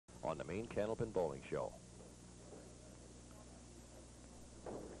on the Maine Candlepin Bowling Show.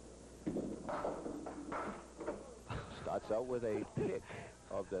 Starts out with a pick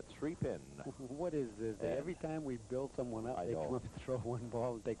of the 3-pin. What is this? And every time we build someone up, I they know. come up and throw one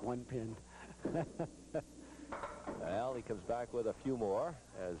ball and take one pin. Well, he comes back with a few more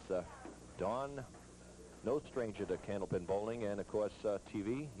as Don, no stranger to Candlepin bowling and, of course,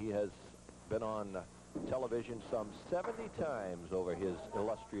 TV. He has been on television some 70 times over his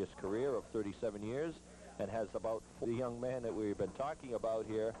illustrious career of 37 years and has about the young man that we've been talking about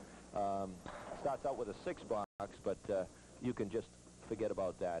here. Starts out with a 6 box, but you can just forget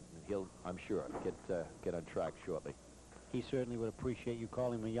about that, and he'll, I'm sure, get on track shortly. He certainly would appreciate you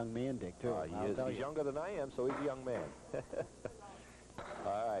calling him a young man, Dick, too. He's younger than I am, so he's a young man.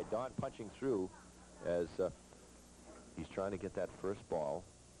 All right, Don punching through as he's trying to get that first ball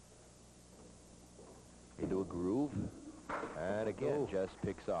into a groove, and again just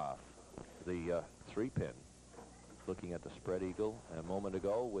picks off the 3-pin. Looking at the spread eagle a moment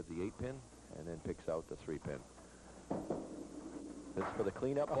ago with the 8-pin, and then picks out the 3-pin. This is for the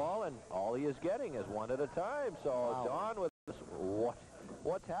cleanup ball, and all he is getting is one at a time. So Don with this,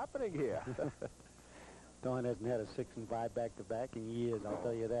 what's happening here? Don hasn't had a 6 and 5 back-to-back in years, I'll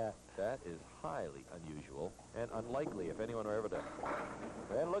tell you that. That is highly unusual and unlikely if anyone were ever to.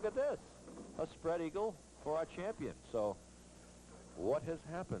 And look at this, a spread eagle for our champion. So what has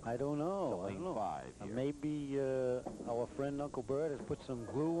happened? I don't know. I don't know. 5 here. Maybe our friend Uncle Bert has put some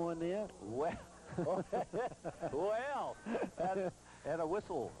glue on there. Well, well, and a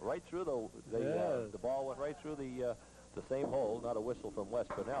whistle right through the ball went right through the same hole. Not a whistle from West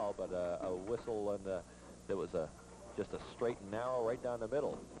Pennell, but a whistle, and there was just a straight and narrow right down the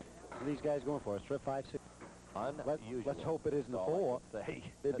middle. What are these guys going for? A strip 5, 6. Unusual. Let's hope it isn't a 4.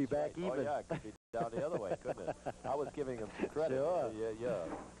 They'd be back even. Oh, yeah, it could be down the other way, couldn't it? I was giving him some credit. Sure.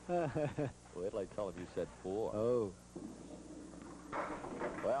 Yeah. Wait till I tell him you said 4. Oh.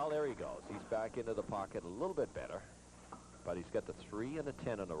 Well, there he goes. He's back into the pocket a little bit better. But he's got the 3 and the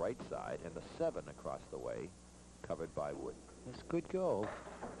 10 on the right side and the 7 across the way, covered by wood. That's good go.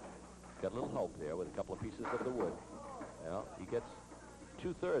 Got a little help there with a couple of pieces of the wood. Well, he gets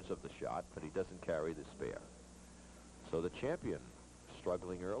 2/3 of the shot, but he doesn't carry the spare. So the champion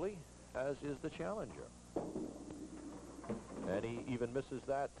struggling early, as is the challenger. And he even misses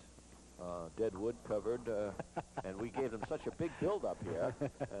that dead wood covered, and we gave them such a big build-up here.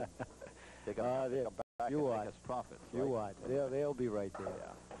 They're going to come back and make us profits. You watch. They'll be right there.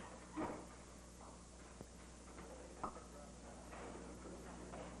 Yeah.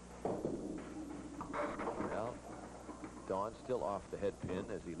 Well, Don still off the head pin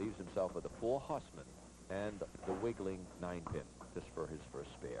as he leaves himself with a 4 horseman and the wiggling 9-pin, just for his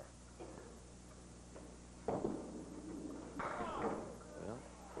first spare. Well,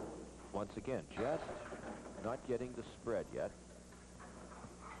 once again, just not getting the spread yet.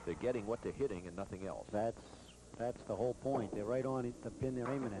 They're getting what they're hitting and nothing else. That's the whole point. They're right on the pin they're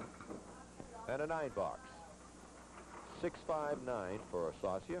aiming at. And a 9 box. 6-5-9 for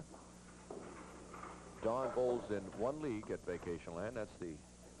Saucier. Don bowls in 1 league at Vacation Land. That's the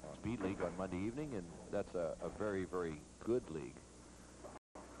Speed League on Monday evening, and that's a very, very good league.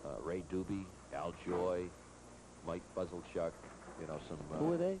 Ray Doobie, Al Joy, Mike Buzzlechuck, you know, some...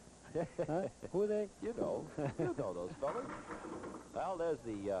 Who are they? Huh? Who are they? You know those fellas. Well, there's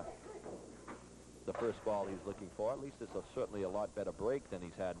the first ball he's looking for. At least it's certainly a lot better break than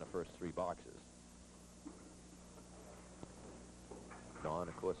he's had in the first 3 boxes. Don,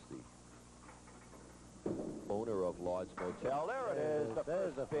 of course, the owner of Lord's Motel. There it is.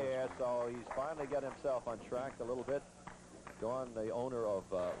 There's the pair. So he's finally got himself on track a little bit. Don, the owner of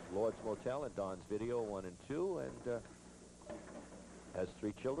Lord's Motel and Don's Video 1 and 2, and has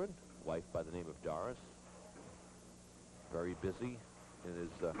 3 children. Wife by the name of Doris. Very busy in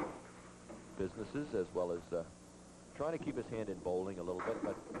his businesses, as well as trying to keep his hand in bowling a little bit,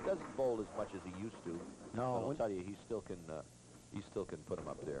 but doesn't bowl as much as he used to. No, but I'll tell you, he still can put him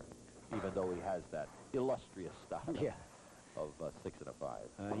up there, even though he has that illustrious style of 6 and a 5.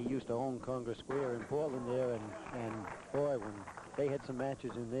 He used to own Congress Square in Portland there, and boy, when they had some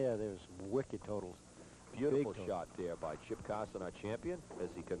matches in there, there was some wicked totals. Beautiful shot there by Chip Carson, our champion, as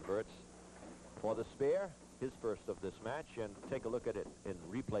he converts for the spare, his first of this match. And take a look at it in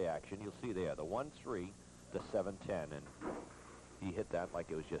replay action. You'll see there the 1-3, the 7-10, and he hit that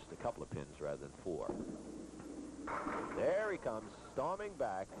like it was just a couple of pins rather than 4. There he comes, storming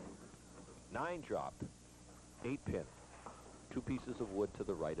back. 9 drop, 8-pin, 2 pieces of wood to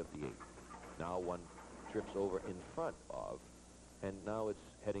the right of the 8. Now 1 trips over in front of, and now it's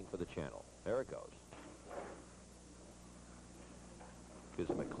heading for the channel. There it goes.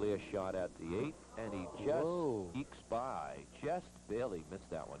 Gives him a clear shot at the 8, and he just ekes by. Just barely missed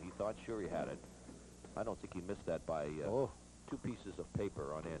that one. He thought sure he had it. I don't think he missed that by 2 pieces of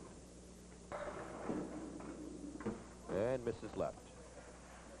paper on end. And misses left.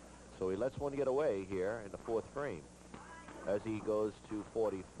 So he lets one get away here in the 4th frame. As he goes to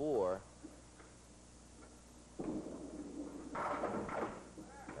 44.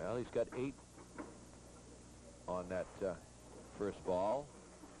 Well, he's got 8 on that first ball,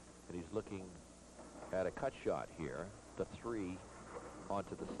 and he's looking at a cut shot here, the 3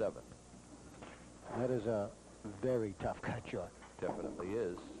 onto the 7. That is a very tough cut shot. Definitely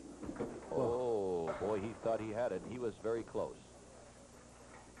is. Oh, boy, he thought he had it. He was very close.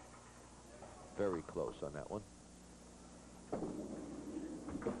 Very close on that one.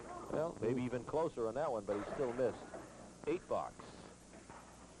 Well, maybe even closer on that one, but he still missed. 8 box.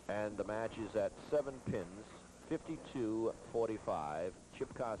 And the match is at 7 pins, 52-45.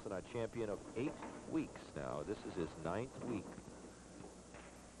 Chip Carson, our champion of 8 weeks now. This is his 9th week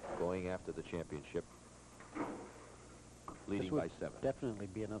going after the championship, leading by 7. Definitely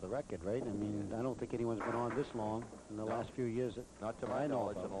be another record, right? I mean, I don't think anyone's been on this long in the last few years. Not to my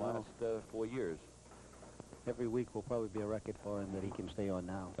knowledge in the last 4 years. Every week will probably be a record for him that he can stay on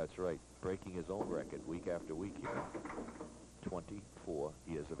now. That's right. Breaking his own record week after week here. 24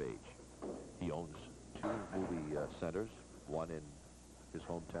 years of age. He owns 2 movie centers, one in his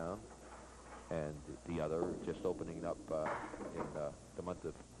hometown and the other just opening up in the month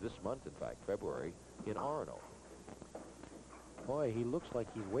of this month, in fact, February, in Orono. Boy, he looks like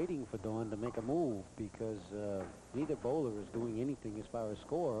he's waiting for Don to make a move because neither bowler is doing anything as far as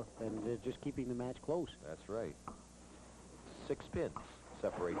score, and they're just keeping the match close. That's right. 6 pins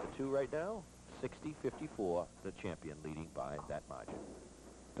separate the 2 right now. 60-54, the champion leading by that margin.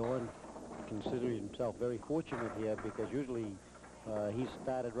 Don considers himself very fortunate here because usually he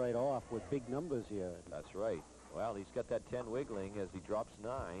started right off with big numbers here. That's right. Well, he's got that 10 wiggling as he drops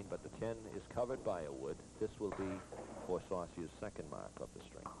 9, but the 10 is covered by a wood. This will be for Saucier's 2nd mark of the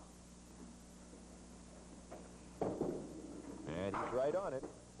string. And he's right on it.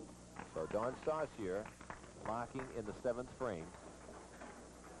 So Don Saucier marking in the 7th frame.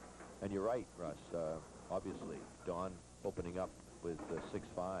 And you're right, Russ. Obviously, Don opening up with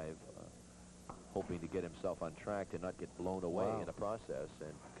 6-5, hoping to get himself on track to not get blown away in the process.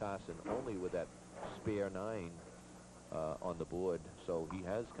 And Carson only with that spare 9 on the board, so he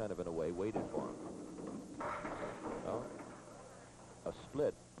has kind of in a way waited for him. Well, a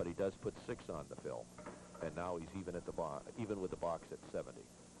split, but he does put 6 on the fill, and now he's even at the even with the box at 70.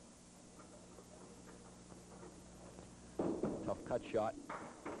 Tough cut shot.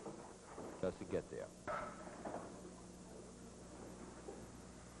 Doesn't get there.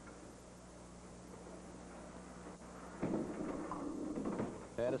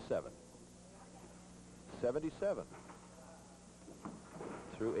 And a 7. 77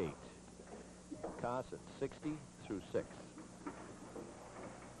 through 8. Carson 60 through 6.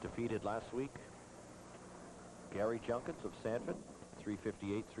 Defeated last week Gary Junkins of Sanford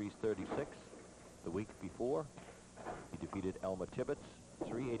 358 336. The week before he defeated Elmer Tibbetts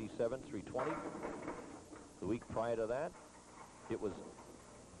 387 320. The week prior to that it was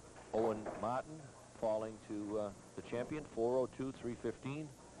Owen Martin falling to the champion 402 315,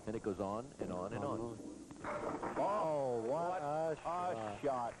 and it goes on and on and on. Oh, what a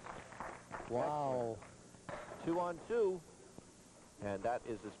shot. Wow. 2 on 2, and that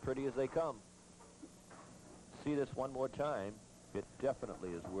is as pretty as they come. See this one more time. It definitely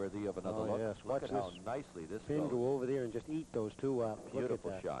is worthy of another look. Yes. Look Watch at how this nicely this pin goes. go over there and just eat those 2 up.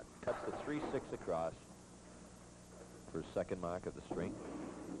 Beautiful shot. Cuts the 3-6 across for his 2nd mark of the string.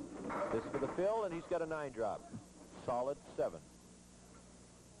 This for the fill, and he's got a 9 drop. Solid 7.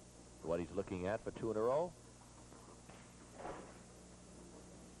 What he's looking at for 2 in a row.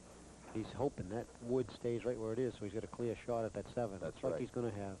 He's hoping that wood stays right where it is, so he's got a clear shot at that 7. That's like right. he's going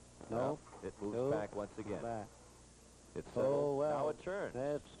to have. No. Well, it moves back once again. Back. It's settled. Oh, well. Now it turns.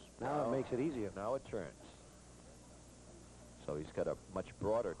 Now it makes it easier. Now it turns. So he's got a much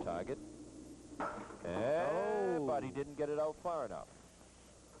broader target. But he didn't get it out far enough.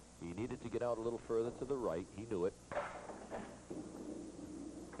 He needed to get out a little further to the right. He knew it.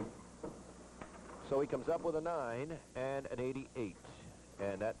 So he comes up with a 9 and an 88.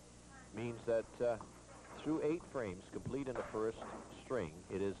 And that means that through 8 frames complete in the first string,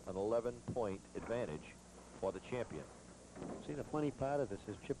 it is an 11-point advantage for the champion. See, the funny part of this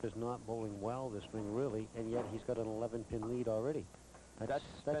is Chip is not bowling well this string, really, and yet he's got an 11-pin lead already. That's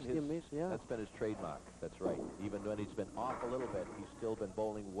amazing. Yeah. That's been his trademark. That's right. Even when he's been off a little bit, he's still been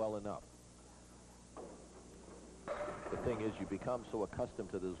bowling well enough. The thing is, you become so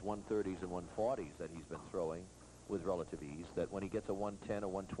accustomed to those 130s and 140s that he's been throwing with relative ease that when he gets a 110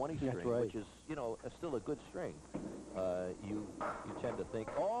 or 120 string, which is, you know, still a good string, you tend to think,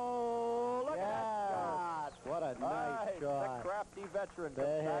 oh, look at that shot. What a nice shot. The crafty veteran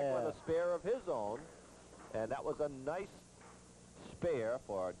comes back with a spare of his own, and that was a nice spare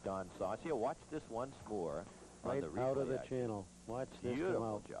for Don Saucier. Watch this once more on the replay out of the action. channel. Watch this.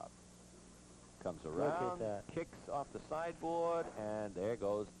 Beautiful job. Comes around, kicks off the sideboard, and there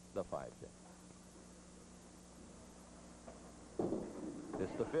goes the 5-pin. This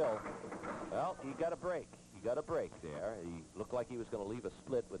to Phil. Well, he got a break. He got a break there. He looked like he was going to leave a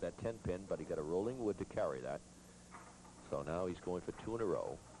split with that 10-pin, but he got a rolling wood to carry that. So now he's going for 2 in a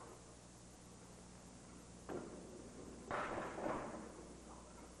row.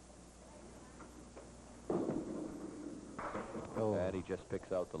 Oh. And he just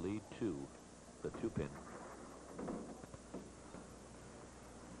picks out the lead 2, the 2-pin.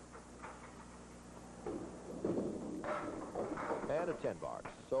 And a 10 box.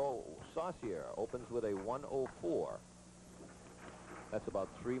 So Saucier opens with a 104. That's about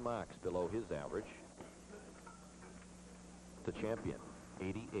 3 marks below his average. The champion,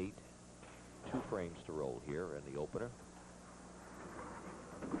 88. 2 frames to roll here in the opener.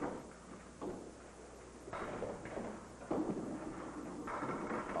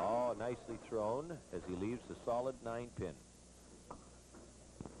 Oh, nicely thrown as he leaves the solid 9-pin.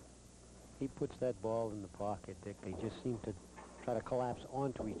 He puts that ball in the pocket, Dick. They just seem to try to collapse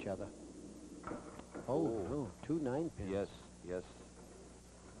onto each other. Oh, no, 2 9-pins. Yes, yes.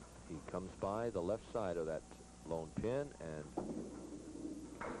 He comes by the left side of that lone pin and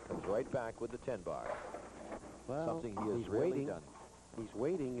comes right back with the 10 bar. Well, something he has he's really waiting. done. He's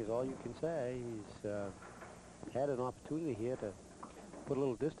waiting is all you can say. He's had an opportunity here to put a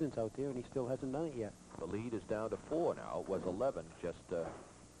little distance out there, and he still hasn't done it yet. The lead is down to 4 now. It was 11 just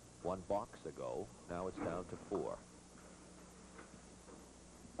 1 box ago. Now it's down to 4.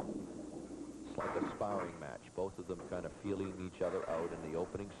 It's like a sparring match. Both of them kind of feeling each other out in the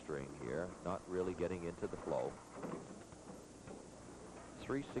opening string here, not really getting into the flow.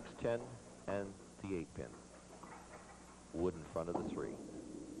 3, 6, 10, and the 8-pin. Wood in front of the 3.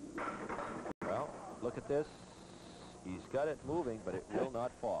 Well, look at this. He's got it moving, but it will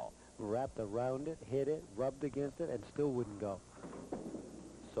not fall. Wrapped around it, hit it, rubbed against it, and still wouldn't go.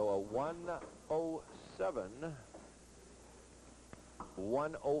 So a 107,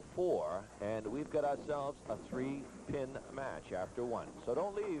 104, and we've got ourselves a 3-pin match after 1. So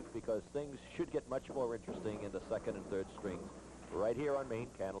don't leave, because things should get much more interesting in the 2nd and 3rd strings right here on Maine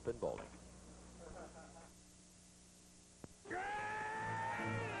Candlepin Bowling.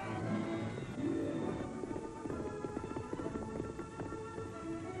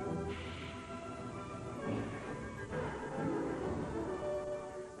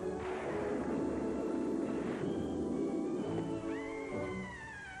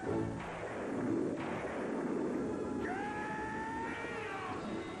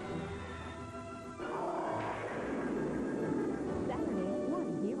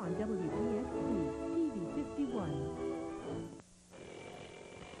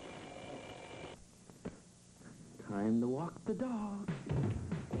 Time to walk the dog.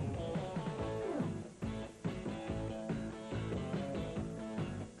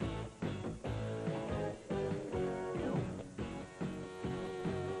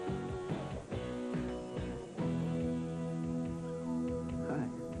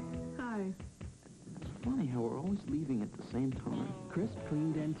 Hi. It's funny how we're always leaving at the same time. Crisp,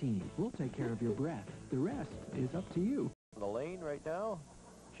 clean Dentine. We'll take care of your breath. The rest is up to you. On the lane right now,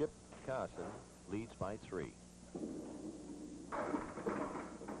 Chip Carson leads by 3.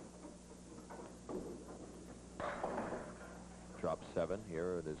 Drops 7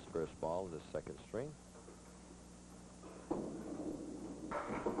 here at his first ball in his 2nd string.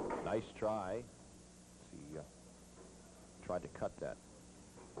 Nice try. He tried to cut that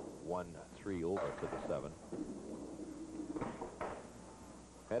 1-3 over to the 7.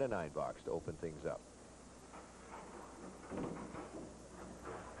 And a 9 box to open things up.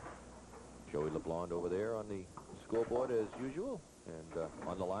 Joey LeBlond over there on the scoreboard as usual. And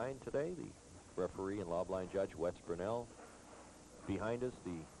on the line today, the referee and lob line judge, Wes Burnell. Behind us,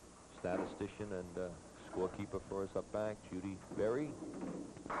 the statistician and scorekeeper for us up back, Judy Berry.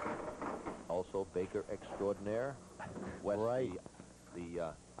 Also, Baker extraordinaire. Wes, Right.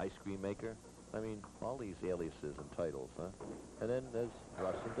 the ice cream maker. I mean, all these aliases and titles, huh? And then there's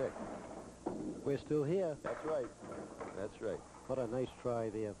Russ and Dick. We're still here. That's right. That's right. What a nice try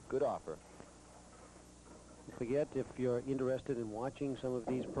there. Good offer. Forget, if you're interested in watching some of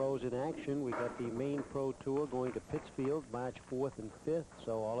these pros in action, we got the Maine Pro Tour going to Pittsfield March 4th and 5th.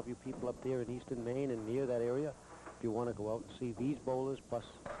 So all of you people up there in eastern Maine and near that area, if you want to go out and see these bowlers, plus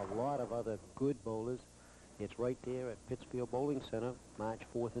a lot of other good bowlers, it's right there at Pittsfield Bowling Center, March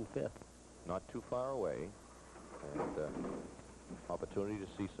 4th and 5th. Not too far away, and opportunity to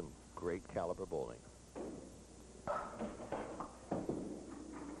see some great caliber bowling.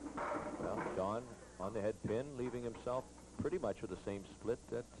 Well, Don on the head pin, leaving himself pretty much with the same split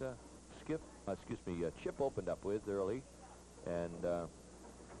that Chip opened up with early, and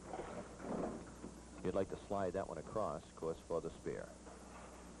he'd like to slide that one across, of course, for the spare.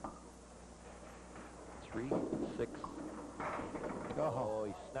 3, 6. Oh,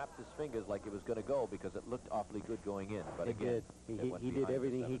 he snapped his fingers like it was going to go because it looked awfully good going in. But it again, did. He did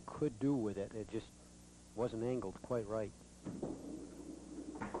everything he could do with it. It just wasn't angled quite right.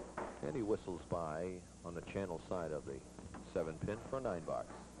 And he whistles by on the channel side of the 7-pin for a 9-box.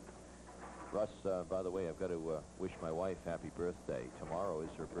 Russ, by the way, I've got to wish my wife happy birthday. Tomorrow is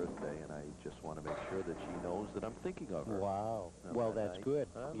her birthday, and I just want to make sure that she knows that I'm thinking of her. Wow. Well, that's good.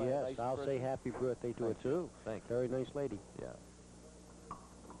 Yes, nice I'll say happy birthday to her, too. Thank you. Very nice lady. Yeah.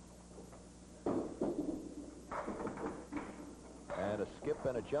 And a skip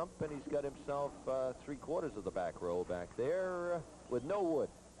and a jump, and he's got himself 3/4 of the back row back there with no wood.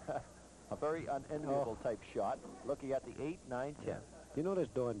 A very unenviable type shot. Looking at the 8, 9, 10. You notice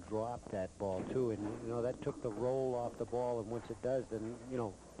Don dropped that ball, too, and, you know, that took the roll off the ball, and once it does, then, you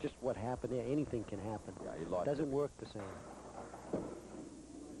know, just what happened there, anything can happen. Yeah, he lost it. Doesn't work the same.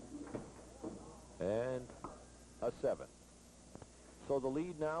 And a 7. So the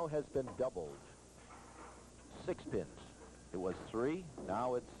lead now has been doubled. 6 pins. It was 3,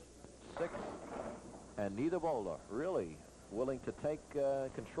 now it's 6, and neither bowler really willing to take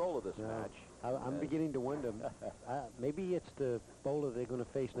control of this match. I'm beginning to wonder. Maybe it's the bowler they're going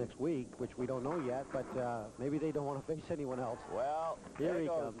to face next week, which we don't know yet, but maybe they don't want to face anyone else. Well, here he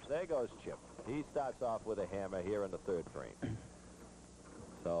comes. There goes Chip. He starts off with a hammer here in the 3rd frame.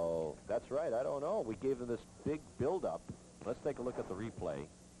 So that's right. I don't know. We gave him this big build-up. Let's take a look at the replay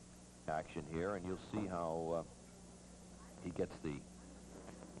action here, and you'll see how he gets the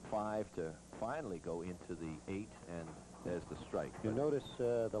 5 to finally go into the 8, and there's the strike. You'll notice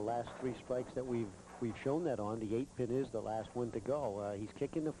the last 3 strikes that we've shown that on. The 8-pin is the last one to go. He's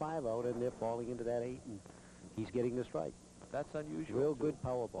kicking the 5 out, and they're falling into that 8, and he's getting the strike. That's unusual. Real good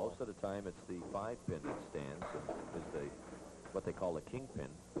power ball. Most of the time, it's the 5-pin that stands and is what they call the kingpin,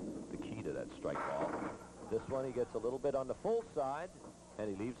 the key to that strike ball. This one, he gets a little bit on the full side, and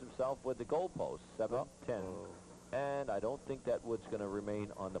he leaves himself with the goalpost, 7, 10. And I don't think that wood's going to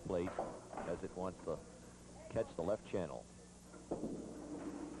remain on the plate as it wants to catch the left channel.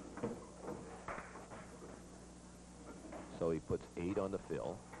 So he puts 8 on the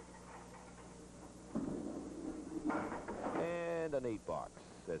fill. And an 8-box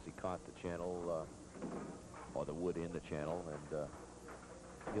as he caught the channel, or the wood in the channel, and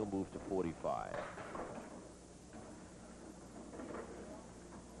he'll move to 45.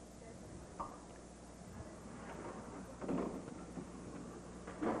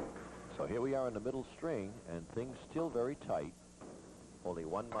 So here we are in the middle string, and things still very tight. Only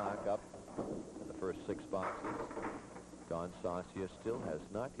 1 mark up in the first 6 boxes. Don Saucier still has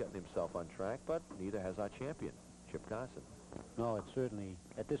not gotten himself on track, but neither has our champion, Chip Carson. No, it's certainly,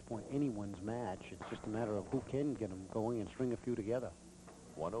 at this point, anyone's match. It's just a matter of who can get them going and string a few together.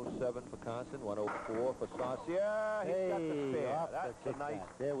 107 for Carson, 104 for Saucier. He's got the spare. That's a nice,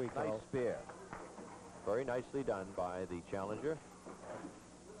 there we go. Nice spare. Very nicely done by the challenger.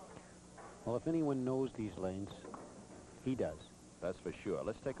 Well, if anyone knows these lanes, he does. That's for sure.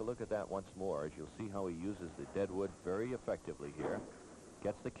 Let's take a look at that once more, as you'll see how he uses the deadwood very effectively here.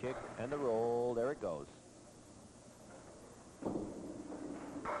 Gets the kick and the roll. There it goes.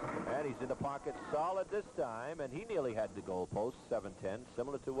 And he's in the pocket solid this time, and he nearly had the goal post, 7-10,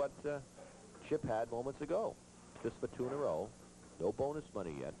 similar to what Chip had moments ago. Just for 2 in a row. No bonus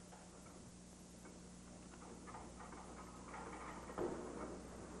money yet.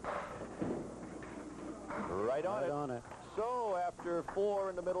 Right on it. So after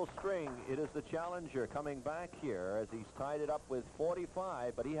 4 in the middle string, it is the challenger coming back here as he's tied it up with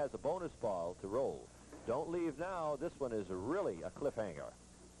 45, but he has a bonus ball to roll. Don't leave now. This one is really a cliffhanger.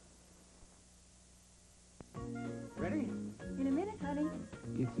 Ready? In a minute, honey.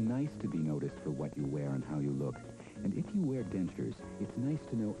 It's nice to be noticed for what you wear and how you look. And if you wear dentures, it's nice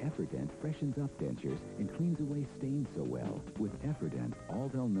to know Efferdent freshens up dentures and cleans away stains so well. With Efferdent, all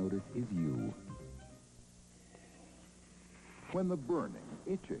they'll notice is you. When the burning,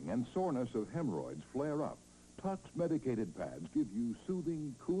 itching, and soreness of hemorrhoids flare up, Tux medicated pads give you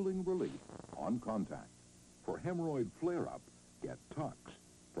soothing, cooling relief on contact. For hemorrhoid flare-up, get Tux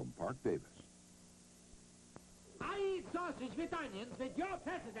from Park Davis. I eat sausage with onions with your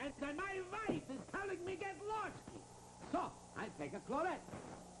president, and my wife is telling me get lost. So, I'll take a claret.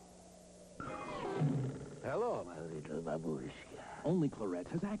 Hello, my little babushka. Only Claret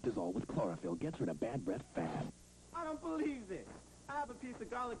has Actazole with chlorophyll. Gets rid of bad breath fast. I don't believe this. I have a piece of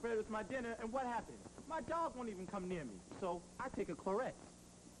garlic bread with my dinner, and what happens? My dog won't even come near me, so I take a claret.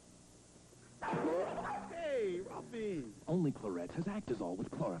 Hey, Robbie. Only Claret has Actazole with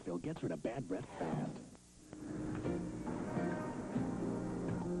chlorophyll. Gets rid of bad breath fast.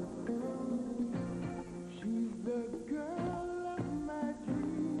 She's the girl of my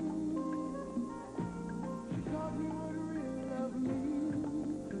dreams. She taught me what real love means.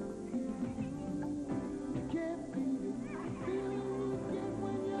 You can't beat it. Feeling you get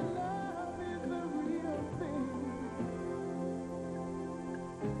when your love is the real thing.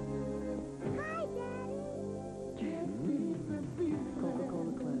 Hi, Daddy. Can't beat the feeling.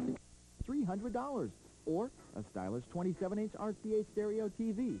 Coca-Cola Classic. $300. Or a stylish 27-inch RCA stereo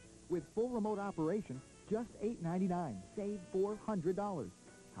TV with full remote operation, just $8.99. Save $400.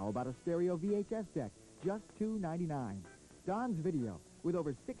 How about a stereo VHS deck? Just $2.99. Don's Video with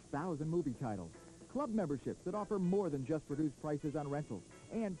over 6,000 movie titles. Club memberships that offer more than just reduced prices on rentals.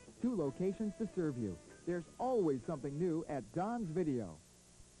 And 2 locations to serve you. There's always something new at Don's Video.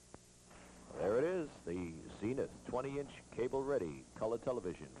 There it is, the Zenith 20-inch cable-ready color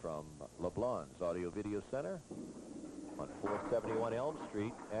television from LeBlanc's Audio Video Center on 471 Elm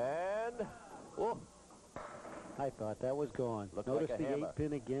Street. And, oh, I thought that was gone. Looked Notice like a the hammer.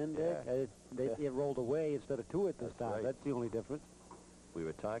 8-pin again, Dick? Yeah. It rolled away instead of to it this That's time. right. That's the only difference. we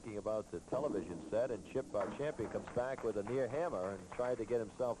were talking about the television set, and Chip, our champion, comes back with a near hammer and tried to get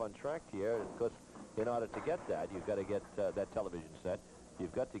himself on track here. And of course, in order to get that, you've got to get that television set.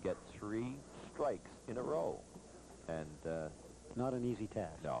 You've got to get 3 strikes in a row. And not an easy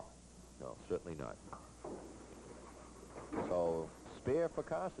task. No, certainly not. So, spare for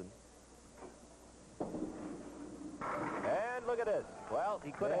Carson. And look at this. Well,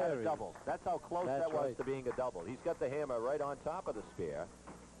 he could have had a double. That's how close that was to being a double. He's got the hammer right on top of the spare,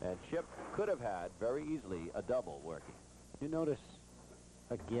 and Chip could have had, very easily, a double working. You notice,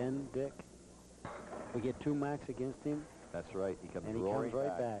 again, Dick, we get 2 marks against him. That's right. He comes and he roaring comes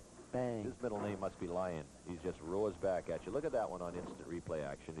right back. Bang. His middle name must be Lion. He just roars back at you. Look at that one on instant replay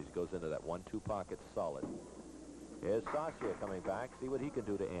action. He goes into that 1-2 pocket solid. Here's Saucier coming back. See what he can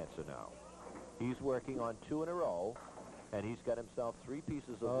do to answer now. He's working on 2 in a row, and he's got himself 3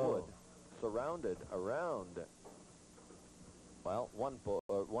 pieces of wood surrounded around. Well, one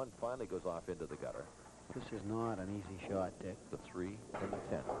finally goes off into the gutter. This is not an easy shot, Dick. The 3 and the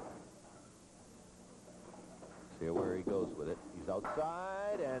 10. See where he goes with it. He's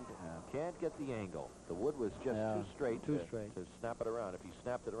outside and can't get the angle. The wood was just too straight to snap it around. If he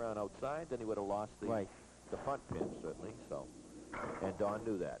snapped it around outside, then he would have lost the front pin, certainly. So, and Don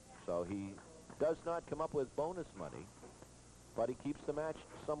knew that. So he does not come up with bonus money, but he keeps the match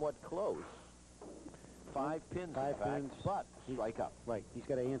somewhat close. 5 pins, in fact, but strike up. Right, he's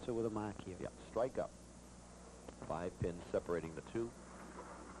got to answer with a mark here. Yeah, strike up. 5 pins separating the 2.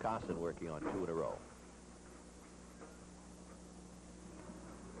 Carson working on 2 in a row.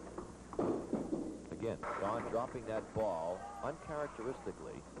 Again, Don dropping that ball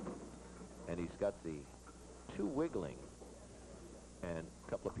uncharacteristically, and he's got the 2 wiggling and a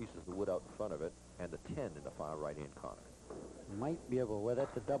couple of pieces of wood out in front of it, and the 10 in the far right-hand corner. He might be able, well,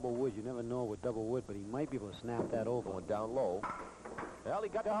 that's a double wood. You never know with double wood, but he might be able to snap that over. Going down low. Well, he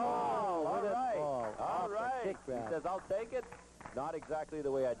got the ball. All right. All right. He says, I'll take it. Not exactly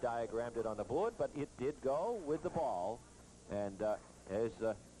the way I diagrammed it on the board, but it did go with the ball. And as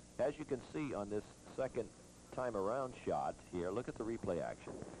you can see on this second time around shot here, look at the replay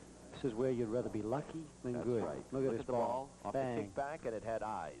action. This is where you'd rather be lucky than That's good. Right. Look at this the ball. Off Bang. the kickback, and it had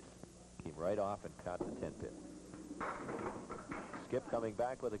eyes. Came right off and caught the 10 pin. Skip coming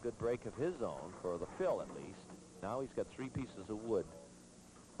back with a good break of his own, for the fill at least. Now he's got 3 pieces of wood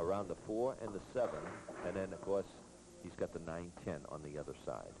around the 4 and the 7, and then, of course, he's got the 9-10 on the other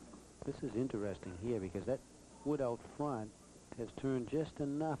side. This is interesting here because that wood out front has turned just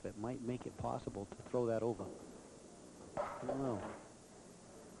enough. It might make it possible to throw that over. I don't know.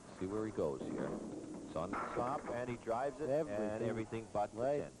 See where he goes here. It's on the top, and he drives it, and everything but the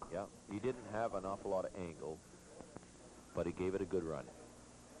 10. Yeah, he didn't have an awful lot of angle, but he gave it a good run.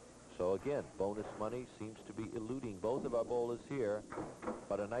 So again, bonus money seems to be eluding both of our bowlers here,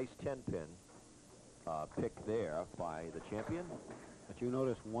 but a nice 10-pin pick there by the champion. But you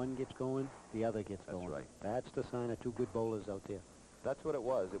notice one gets going, the other gets That's going. right. That's the sign of two good bowlers out there. That's what it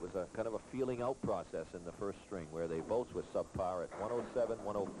was. It was a kind of a feeling out process in the first string where they both were subpar at 107,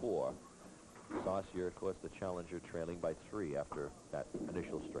 104. Saucier, of course, the challenger, trailing by 3 after that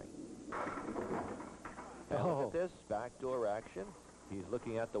initial string. Now look at this backdoor action. He's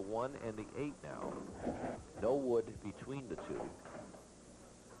looking at the 1 and the 8 now. No wood between the two.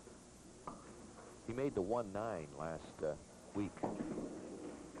 He made the 1-9 last week.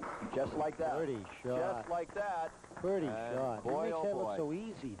 Just like that. Pretty shot. Just like that. Pretty And shot. boy, He makes oh that boy. look so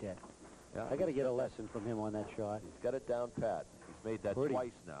easy, Dick. Yeah, I got to he's get a got that- lesson from him on that shot. He's got it down pat. He's made that Pretty.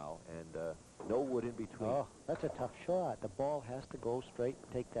 twice now, and no wood in between. Oh, that's a tough shot. The ball has to go straight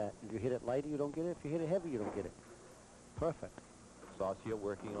and take that. If you hit it lighter, you don't get it. If you hit it heavy, you don't get it. Perfect. Saucier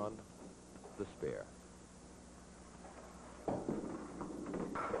working on the spare.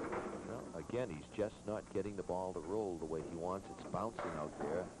 Well, again, he's just not getting the ball to roll the way he wants. It's bouncing out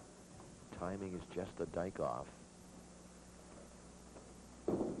there. Timing is just a dike off.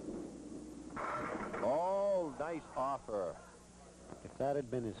 Oh, nice offer. If that had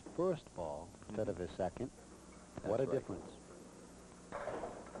been his first ball instead of his second, what a That's right.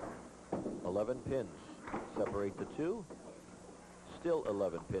 difference. 11 pins separate the two. Still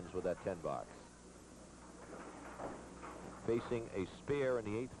 11 pins with that 10 box. Facing a spare in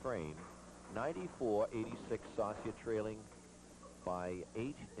the 8th frame. 94-86 Saucier trailing by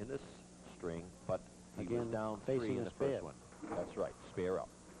 8 in this string, but he was Again, down 3 facing in a the spare. first one. That's right, spare up.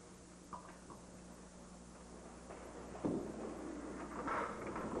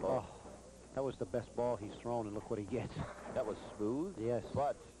 Oh, that was the best ball he's thrown, and look what he gets. That was smooth. Yes.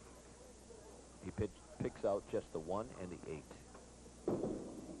 But he picks out just the 1 and the 8.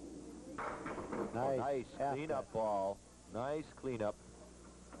 Nice. Nice half cleanup that. ball. Nice cleanup.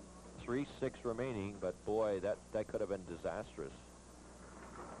 3-6 remaining, but boy, that could have been disastrous.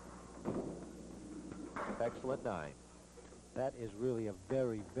 Excellent 9. That is really a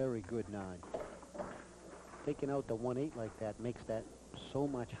very, very good 9. Taking out the 1-8 like that makes that so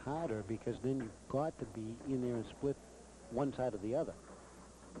much harder because then you've got to be in there and split one side or the other.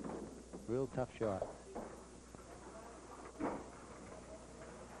 Real tough shot.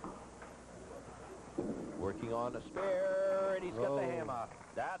 Working on a spare, and he's got the Oh. hammer.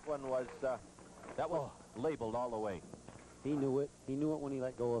 That one was labeled all the way. He knew it. He knew it when he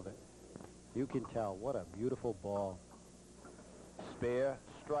let go of it. You can tell. What a beautiful ball. Spare,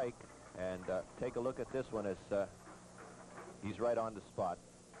 strike, and take a look at this one as he's right on the spot.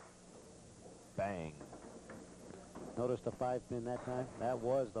 Bang. Notice the 5 pin that time? That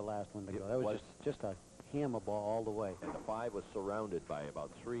was the last one to go. It That was was. just a hammer ball all the way. And the 5 was surrounded by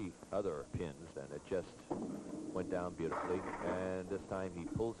about 3 other pins, and it just went down beautifully. And this time he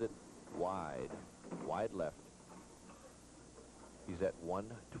pulls it wide left. He's at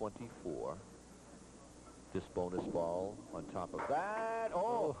 124. This bonus ball on top of that.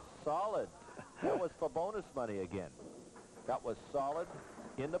 Oh, solid. That was for bonus money again. That was solid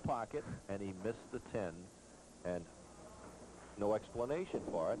in the pocket, and he missed the 10. And no explanation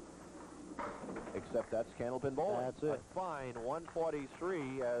for it, except that's Candlepin bowling. That's it. A fine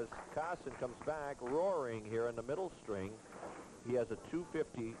 143 as Carson comes back roaring here in the middle string. He has a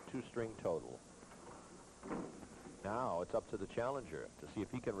 250 two-string total. Now it's up to the challenger to see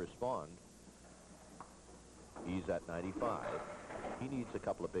if he can respond. He's at 95. He needs a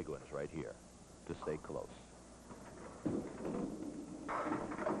couple of big ones right here to stay close.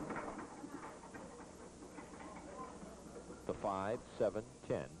 The 5, 7,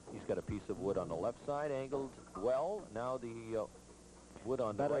 10. He's got a piece of wood on the left side, angled well. Now the wood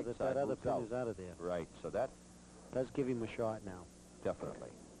on the right side that other moves pin out. is out of there. Right, so that Does give him a shot now. definitely.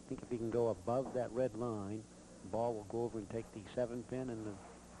 I think if he can go above that red line, the ball will go over and take the 7 pin, and the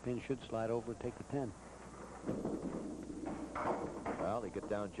pin should slide over and take the 10. Well, they get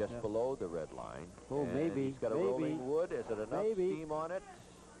down just below the red line. Oh, and maybe, he's got a maybe, rolling wood. Is it enough maybe. steam on it?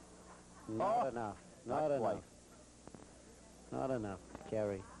 Not Oh, enough. not Not quite. enough. Not enough to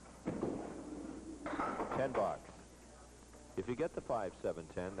carry. 10 bucks. If you get the 5, 7,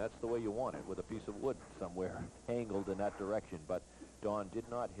 10, that's the way you want it, with a piece of wood somewhere angled in that direction. But Don did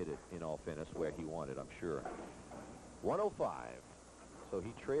not hit it, in all fairness, where he wanted, I'm sure. 105. So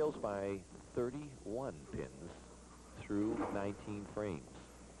he trails by 31 pins through 19 frames.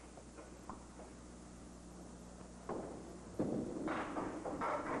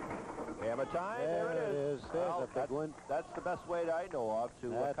 Hammer time. There it is. There's Well, a big one. That's the best way that I know of to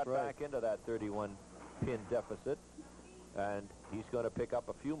That's cut right. back into that 31 pin deficit. And he's going to pick up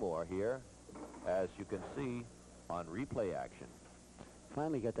a few more here, as you can see on replay action.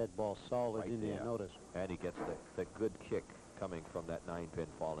 Finally got that ball solid Right in there. there. Notice. And he gets the good kick coming from that 9-pin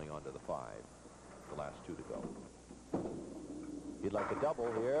falling onto the 5. The last 2 to go. He'd like a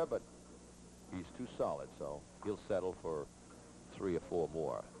double here, but he's too solid, so he'll settle for 3 or 4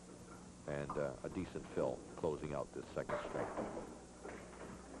 more. And a decent fill closing out this second string.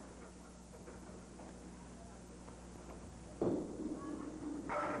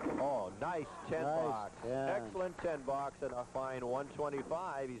 Oh, nice 10 box. Yeah. Excellent 10 box and a fine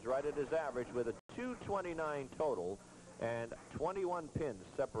 125. He's right at his average with a 229 total and 21 pins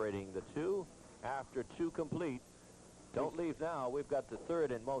separating the two after 2 complete. Don't leave now. We've got the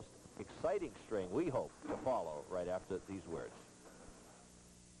third and most exciting string, we hope, to follow right after these words.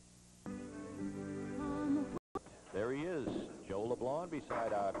 There he is, Joe LeBlanc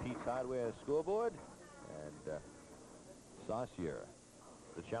beside our Pete's Hardware scoreboard. And Saucier,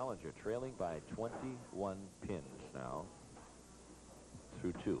 the challenger, trailing by 21 pins now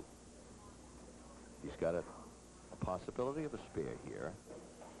through 2. He's got a possibility of a spare here,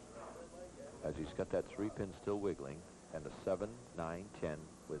 as he's got that 3 pin still wiggling, and a 7, 9, 10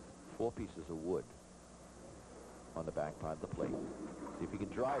 with 4 pieces of wood on the back part of the plate. See if he can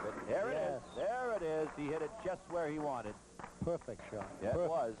drive it. There it is. There it is. He hit it just where he wanted. Perfect shot. Yeah, it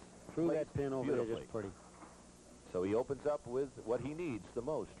was. Threw that pin over there just pretty. So he opens up with what he needs the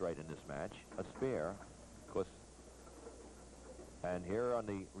most right in this match, a spare. Of course, and here on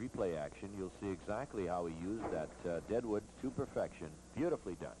the replay action, you'll see exactly how he used that deadwood to perfection.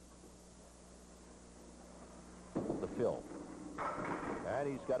 Beautifully done. The fill. And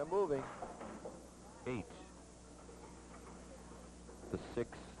he's got it moving. 8. The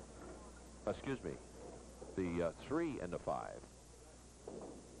 6, excuse me, the 3 and the 5.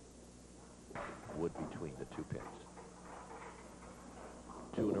 Wood between the 2 pins.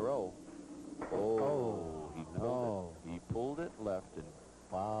 2 in a row. Oh, he pulled it left and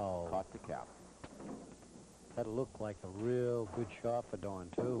caught the cap. That looked like a real good shot for Don,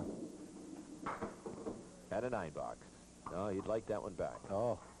 too. And a 9 box. No, he'd like that one back.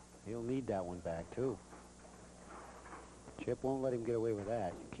 Oh, he'll need that one back, too. Chip won't let him get away with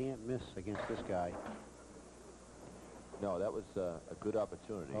that. You can't miss against this guy. No, that was a good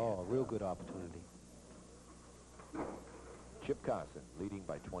opportunity. Oh, a real good opportunity. Chip Carson leading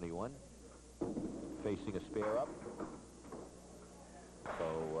by 21, facing a spare up.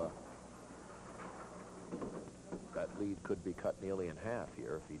 So that lead could be cut nearly in half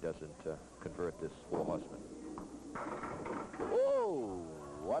here if he doesn't convert this 4 horseman. Oh,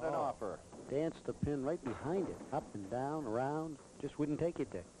 what an offer. Danced the pin right behind it, up and down, around. Just wouldn't take it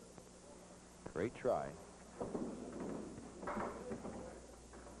there. Great try.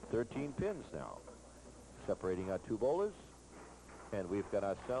 13 pins now, separating our 2 bowlers, and we've got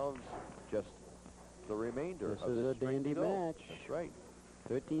ourselves just the remainder This of is this a dandy match. That's right.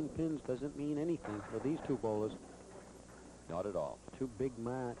 13 pins doesn't mean anything for these 2 bowlers. Not at all. 2 big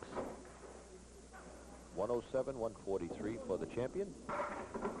marks. 107, 143 for the champion.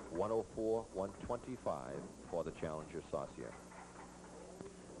 104, 125 for the challenger, Saucier.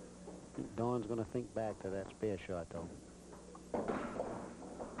 I think Don's going to think back to that spare shot, though.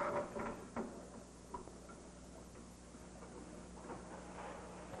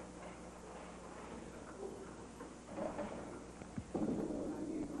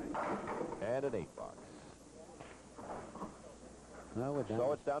 And an 8 box. Well, we're down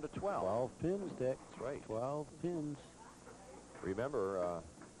So it's down to 12. 12 pins, Dick. That's right. 12 pins. Remember,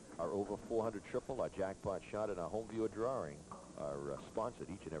 our over 400 triple, our jackpot shot, and our home viewer drawing are sponsored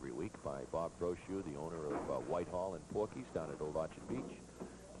each and every week by Bob Brochu, the owner of Whitehall and Porky's down at Old Orchard Beach.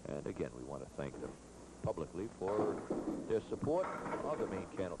 And again, we want to thank them publicly for their support of the Maine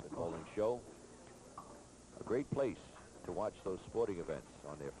Candlepin Bowling Show. A great place to watch those sporting events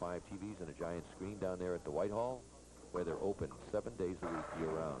on their 5 TVs and a giant screen down there at the Whitehall, where they're open 7 days a week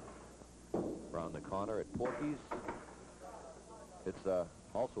year-round. Around the corner at Porky's, it's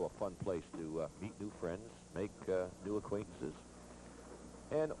also a fun place to meet new friends, make new acquaintances,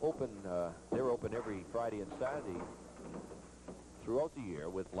 and they're open every Friday and Saturday throughout the year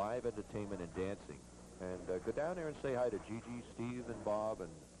with live entertainment and dancing. And go down there and say hi to Gigi, Steve, and Bob, and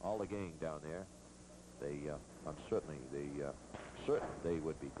all the gang down there. I'm certain they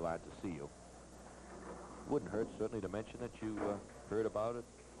would be glad to see you. Wouldn't hurt, certainly, to mention that you heard about it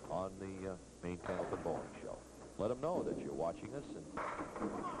on the Maine Candlepin Bowling Show. Let them know that you're watching us and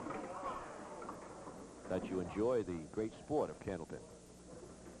that you enjoy the great sport of Candlepin.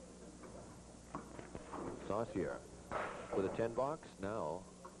 Saucier with a 10 box now,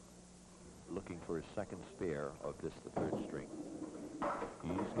 looking for his second spare of this, the 3rd string.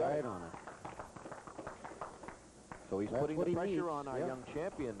 He's got Right on it. So he's That's putting what the he pressure needs. on our young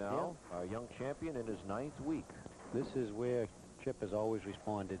champion now. Our young champion in his 9th week. This is where Chip has always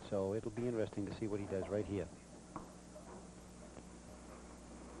responded, so it'll be interesting to see what he does right here.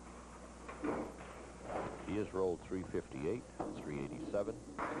 He has rolled 358, 387,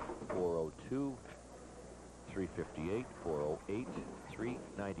 402, 358, 408,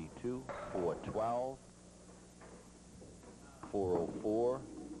 392, 412, 404.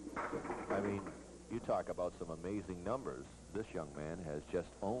 I mean, you talk about some amazing numbers. This young man has just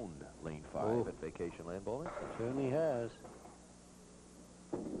owned Lane 5 at Vacation Land Bowling. Certainly has.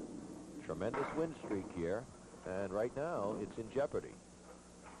 Tremendous win streak here, and right now it's in jeopardy.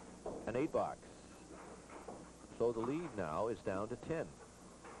 An 8-box. So the lead now is down to 10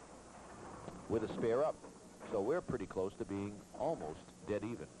 with a spare up. So we're pretty close to being almost dead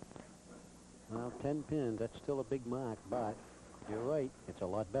even. Well, 10 pins, that's still a big mark, but you're right. It's a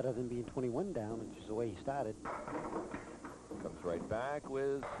lot better than being 21 down, which is the way he started. Comes right back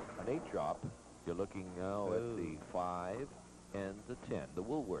with an 8 drop. You're looking now at the 5 and the 10, the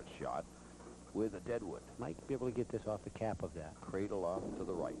Woolworth shot with a Deadwood. Might be able to get this off the cap of that. Cradle off to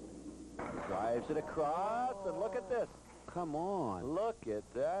the right. Drives it across, and look at this. Come on. Look at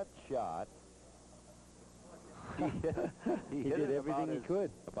that shot. He hit did it everything he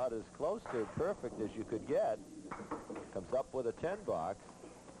could. About as close to perfect as you could get. Comes up with a 10 box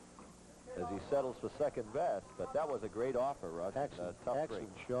as he settles for second best, but that was a great offer, Russ. Excellent, Tough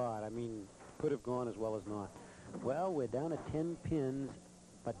excellent break. shot. I mean, could have gone as well as not. Well, we're down to 10 pins,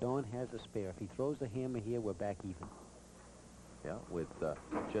 but Don has a spare. If he throws the hammer here, we're back even. Yeah, with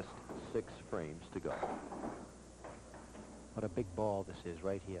just 6 frames to go. What a big ball this is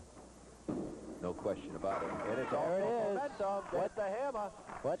right here. No question about it. And it's There also it is. momentum. That's the hammer.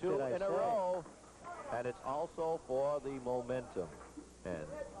 What 2 did I in a say? row. And it's also for the momentum. And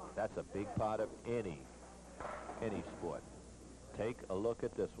that's a big part of any sport. Take a look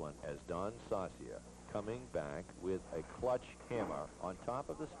at this one as Don Saucier coming back with a clutch hammer on top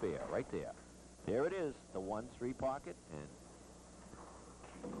of the spare right there. There it is, the 1-3 pocket, and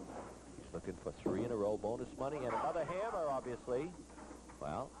he's looking for 3 in a row bonus money and another hammer, obviously.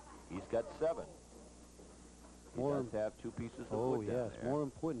 Well, he's got 7. He does have 2 pieces of wood down yes. there. More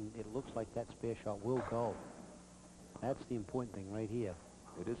important, it looks like that spare shot will go. That's the important thing right here.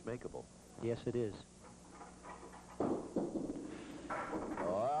 It is makeable. Yes, it is.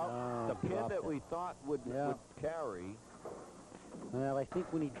 Well, the pin dropped that it. we thought would carry. Well, I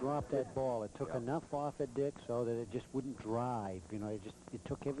think when he dropped that ball, it took Yeah. enough off it, Dick, so that it just wouldn't drive. You know, it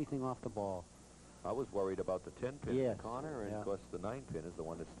took everything off the ball. I was worried about the 10 pin in Yes. the corner, and of course the 9 pin is the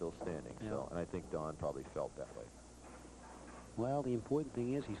one that's still standing. Yeah. So, and I think Don probably felt that way. Well, the important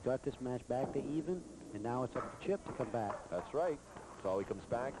thing is he's got this match back to even, and now it's up to Chip to come back. That's right. So he comes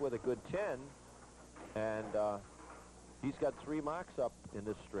back with a good 10, and he's got 3 marks up in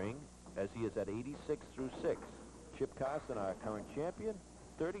this string, as he is at 86 through 6. Chip Carson, our current champion,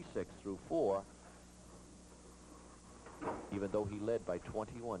 36 through 4, even though he led by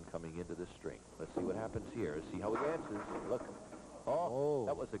 21 coming into this string. Let's see what happens here. See how he answers. Look. Oh,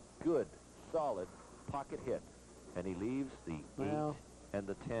 that was a good, solid pocket hit. And he leaves the 8 and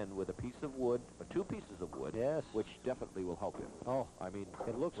the 10 with a piece of wood, or 2 pieces of wood, Yes. which definitely will help him. Oh, I mean,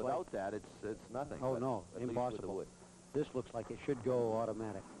 it looks without that, it's nothing. Oh, but no, at least with the impossible. wood. This looks like it should go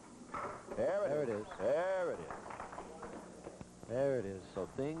automatic. There There it it is. is. There it is. There it is. So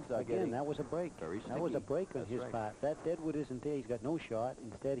things are Again, getting that was a break. very That was a sticky. break on That's his right. part. That Deadwood isn't there. He's got no shot.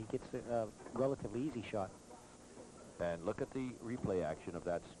 Instead, he gets a relatively easy shot. And look at the replay action of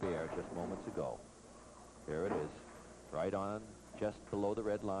that spare just moments ago. There it is. Right on, just below the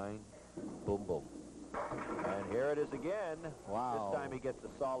red line. Boom, boom. And here it is again. Wow. This time he gets a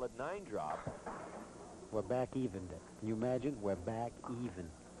solid 9 drop. We're back even, Dick. Can you imagine? We're back even.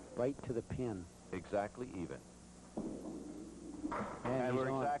 Right to the pin. Exactly even. And And he's we're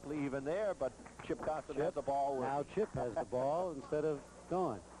on. exactly even there, but Chip Carson has the ball. Now Chip has the ball instead of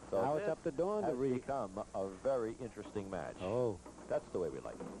Dawn. So Now it's this up to Dawn to has read. become a very interesting match. Oh, That's the way we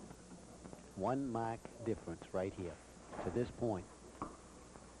like it. 1 mark difference right here to this point.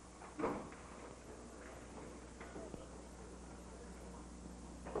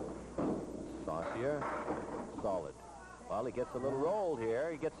 Saucier, solid. Well, he gets a little rolled here.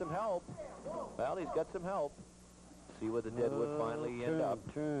 He gets some help. Well, he's got some help. See where the Deadwood finally end up.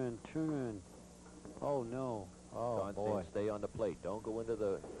 Turn. Oh no. Oh Don boy. saying stay on the plate. Don't go into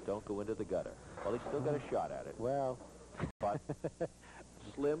the gutter. Well, he's still got a shot at it, Well, but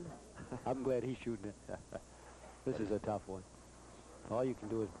slim. I'm glad he's shooting it. This is a tough one. All you can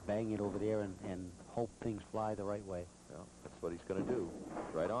do is bang it over there and hope things fly the right way. Well, that's what he's going to do.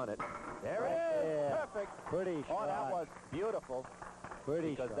 Right on it. There Right it is. there. Perfect. Pretty Oh, shot. that was beautiful.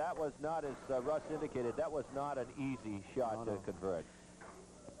 Pretty because sharp. that was not, as Russ indicated, that was not an easy shot to convert.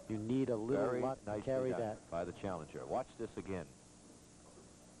 You need a little Very luck to nicely carry done that. by the challenger. Watch this again.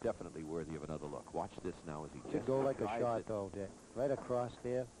 Definitely worthy of another look. Watch this now as he To just go like a drives shot, it, though, Dick. Right across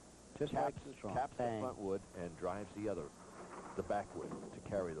there. Just like caps, the strong. caps the Bang. front wood and drives the back wood to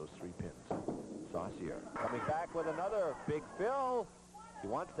carry those 3 pins. Saucier coming back with another big fill. He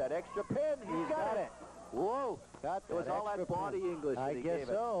wants that extra pin. He's got it. Whoa. Got It was that all that extra body pin. English that I he guess gave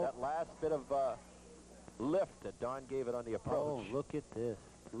so. it. That last bit of lift that Don gave it on the approach. Oh, look at this.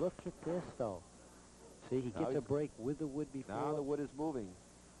 Look at this, though. See, he Now gets a he's- break with the wood before. Now the wood is moving.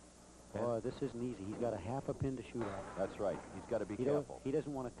 Oh, this isn't easy. He's got a half a pin to shoot at. That's right. He's got to be He careful.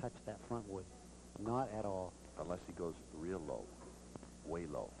 doesn't want to touch that front wood. Not at all. Unless he goes real low. Way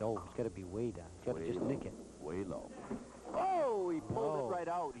low. No, he's got to be way down. He's got to Way just low. nick it. Way low. Oh, he pulled No. it right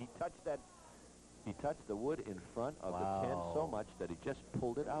out. He touched that. He touched the wood in front of the pin so much that he just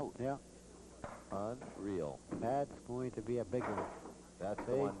pulled it out. Yeah. Unreal. That's going to be a big one. That's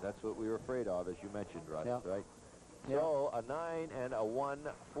the Big. one. That's what we were afraid of, as you mentioned, Russ. Yeah. Right. Yeah. So a 9 and a 1,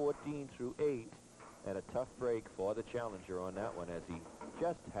 14 through 8, and a tough break for the challenger on that one, as he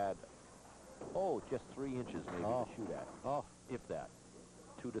just had, just 3 inches maybe Oh. to shoot at, Oh, if that.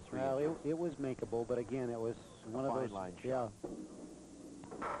 2 to 3 well, inches. it was makeable, but again, it was one of fine those. line Yeah.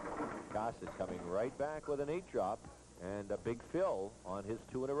 Carson coming right back with an 8 drop and a big fill on his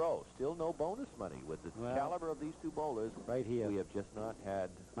 2 in a row. Still no bonus money with the Well, caliber of these 2 bowlers. Right here. We have just not had,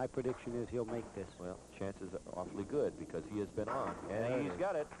 My prediction is he'll make this. well, chances are awfully good because he has been on. There And it he's is.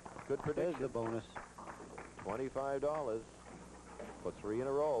 got it. Good There's prediction. the bonus. $25 for 3 in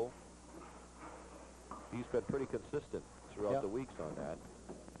a row. He's been pretty consistent throughout Yep. the weeks on that.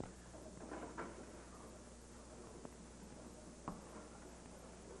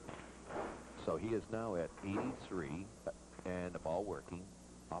 So he is now at 83 and the ball working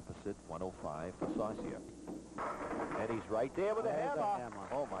opposite 105 for Saucier. And he's right there with a There's hammer. the hammer.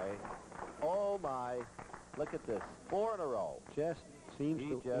 Oh my. Oh my. Look at this. 4 in a row. Just seems He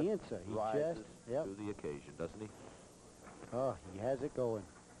to just answer. He rises just, yep. to the occasion, doesn't he? Oh, he has it going.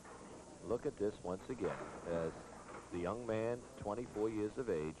 Look at this once again, as the young man, 24 years of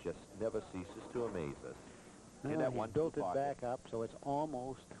age, just never ceases to amaze us. In No, that he one built it pocket. back up, so it's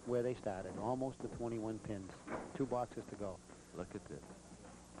almost where they started. Almost the 21 pins. 2 boxes to go. Look at this.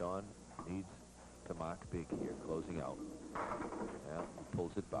 Don needs to mark big here, closing out. Well, he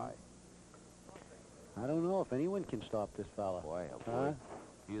pulls it by. I don't know if anyone can stop this fella. Boy, oh boy. Huh?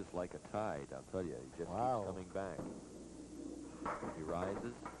 He is like a tide, I'll tell you. He just Wow. keeps coming back. He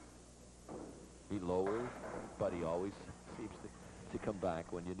rises. He lowers, but he always seems to come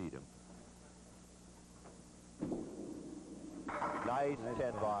back when you need him. Nice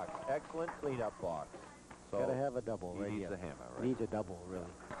 10 box. Excellent cleanup box. So Got to have a double he right needs here. a hammer, right? Needs a double, really.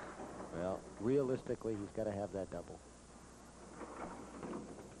 Well, Realistically, he's got to have that double.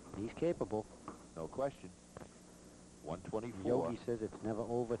 He's capable. no question. 124. Yogi says it's never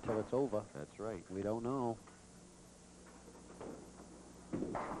over till it's over. That's right. We don't know.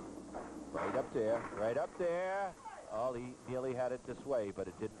 Right up there. Right up there. Oh, he nearly had it this way, but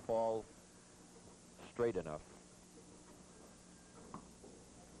it didn't fall straight enough.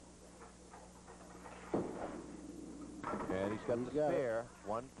 And he's got He's the got it. spare,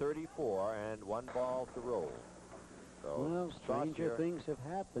 134, and 1 ball to roll. So Well, stranger Saucier things have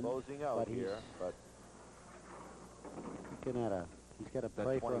happened. closing out but here, but he's got to that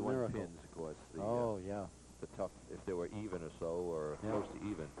pray for a 21 miracle. pins, of course. Oh, yeah. The tough, if they were even or so, or Yeah. close to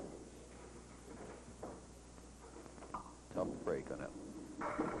even. Tough break on it.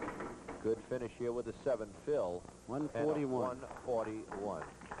 Good finish here with a 7 fill. 141. And a 141.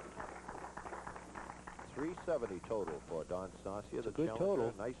 370 total for Don Saucier. It's a the good challenger.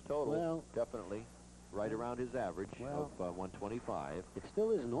 total. Nice total. Well, definitely right around his average Well, of 125. It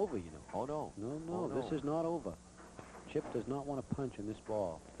still isn't over, you know. Oh, no. No, Oh, this no. is not over. Chip does not want to punch in this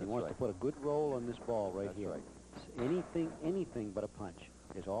ball. He That's wants right. to put a good roll on this ball right That's here. right. It's anything but a punch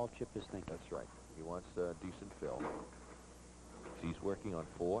is all Chip is thinking. That's right. He wants a decent fill. He's working on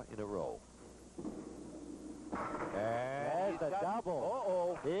 4 in a row. And There's he's the got- double.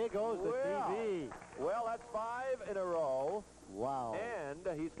 Uh-oh. Here goes the Well. TV. Well, that's 5 in a row. Wow. And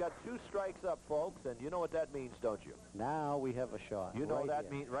he's got 2 strikes up, folks, and you know what that means, don't you? Now we have a shot. You know right that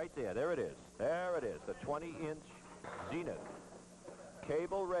here. means right there. There it is. There it is. The 20-inch Zenith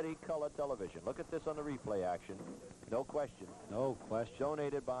cable-ready color television. Look at this on the replay action. No question. No question.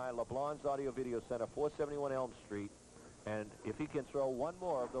 Donated by LeBlanc's Audio Video Center, 471 Elm Street. And if he can throw 1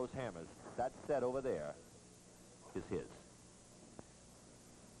 more of those hammers, that set over there is his.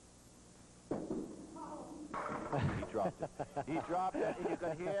 He dropped it. He dropped it, and you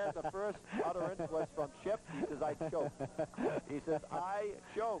could hear the first utterance was from Chip. He says, I choked. He says, I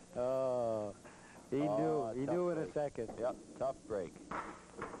choked. Oh, he knew in a second. Yep, tough break.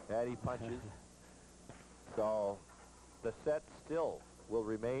 And he punches. So the set still will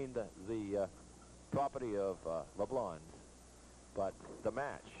remain the property of LeBlanc's, but the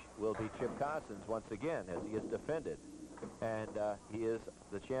match will be Chip Carson's once again as he is defended. And he is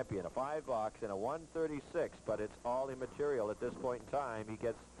the champion, a 5-box and a 136, but it's all immaterial at this point in time. He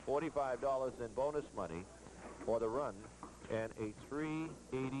gets $45 in bonus money for the run and a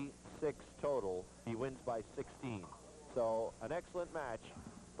 386 total. He wins by 16. So an excellent match,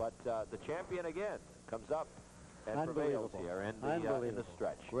 but the champion again comes up and prevails here in the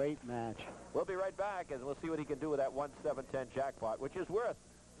stretch. Great match. We'll be right back, and we'll see what he can do with that 1-7-10 jackpot, which is worth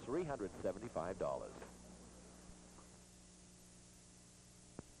 $375.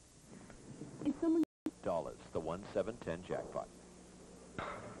 Is someone... The 1-7-10 jackpot.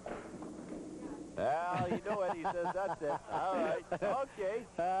 Well, he knew it. He says, that's it. All right. Okay.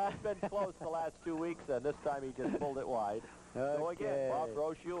 It's been close the last 2 weeks, and this time he just pulled it wide. Okay. So again, Bob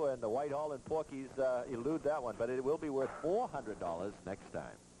Groshue and the Whitehall and Porky's elude that one, but it will be worth $400 next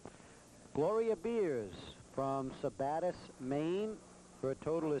time. Gloria Beers from Sabattis, Maine, for a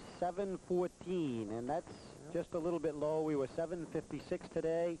total of $714, and that's just a little bit low. We were $756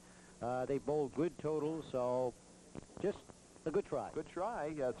 today. They bowled good totals, so just a good try. Good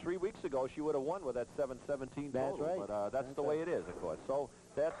try. 3 weeks ago, she would have won with that 717 That's total. right. But that's the way it is, of course. So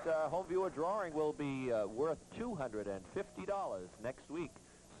that home viewer drawing will be worth $250 next week.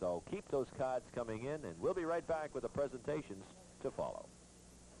 So keep those cards coming in, and we'll be right back with the presentations to follow.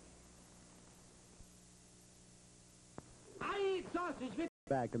 I eat sausage with...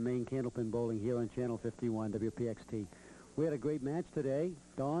 Back to Maine Candlepin Bowling here on Channel 51 WPXT. We had a great match today.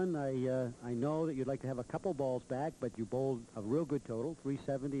 Don, I know that you'd like to have a couple balls back, but you bowled a real good total.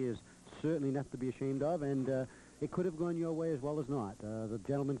 370 is certainly nothing to be ashamed of, and it could have gone your way as well as not. The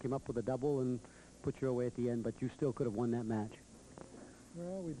gentleman came up with a double and put your way at the end, but you still could have won that match.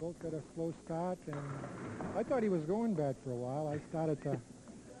 Well, we both got a slow start, and I thought he was going bad for a while. I started to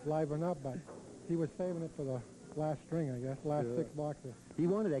liven up, but he was saving it for the last string, I guess, last 6 boxes. He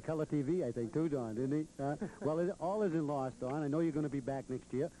wanted that color TV, I think, too, Don, didn't he? Well, all isn't lost, Don. I know you're going to be back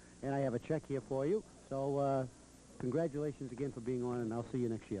next year, and I have a check here for you. So congratulations again for being on, and I'll see you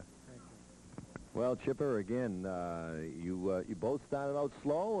next year. Well, Chipper, again, you both started out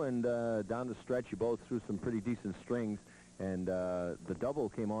slow, and down the stretch you both threw some pretty decent strings. And the double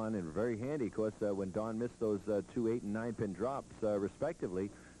came on and very handy, of course, when Don missed those 2 8 and 9 pin drops,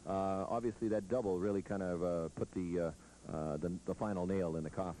 respectively. Obviously, that double really kind of put the final nail in the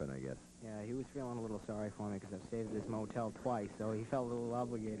coffin, I guess. Yeah, he was feeling a little sorry for me because I've stayed at this motel twice, so he felt a little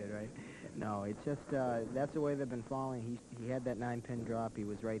obligated, right? No, it's just that's the way they've been falling. He had that 9-pin drop. He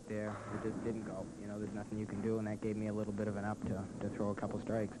was right there. It just didn't go. You know, there's nothing you can do, and that gave me a little bit of an up to throw a couple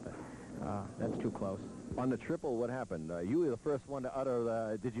strikes, but that's too close. On the triple, what happened? You were the first one to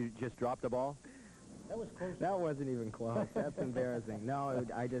utter did you just drop the ball? That was close. That wasn't even close. That's embarrassing. No,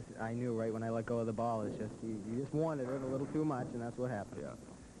 I knew right when I let go of the ball. It's just, you just wanted it a little too much, and that's what happened.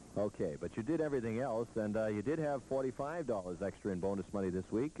 Yeah. Okay, but you did everything else, and you did have $45 extra in bonus money this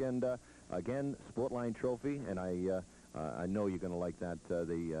week, and again, Sportline Trophy, and I know you're going to like that.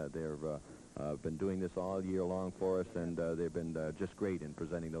 They've been doing this all year long for us, and they've been just great in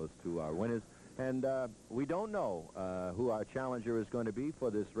presenting those to our winners. And we don't know who our challenger is going to be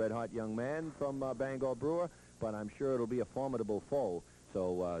for this red-hot young man from Bangor Brewer, but I'm sure it'll be a formidable foe.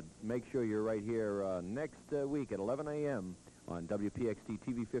 So make sure you're right here next week at 11 a.m. on WPXT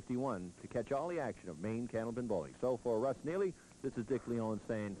TV 51 to catch all the action of Maine Candlepin Bowling. So for Russ Neely, this is Dick Leone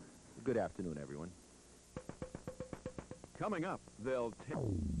saying good afternoon, everyone. Coming up, they'll...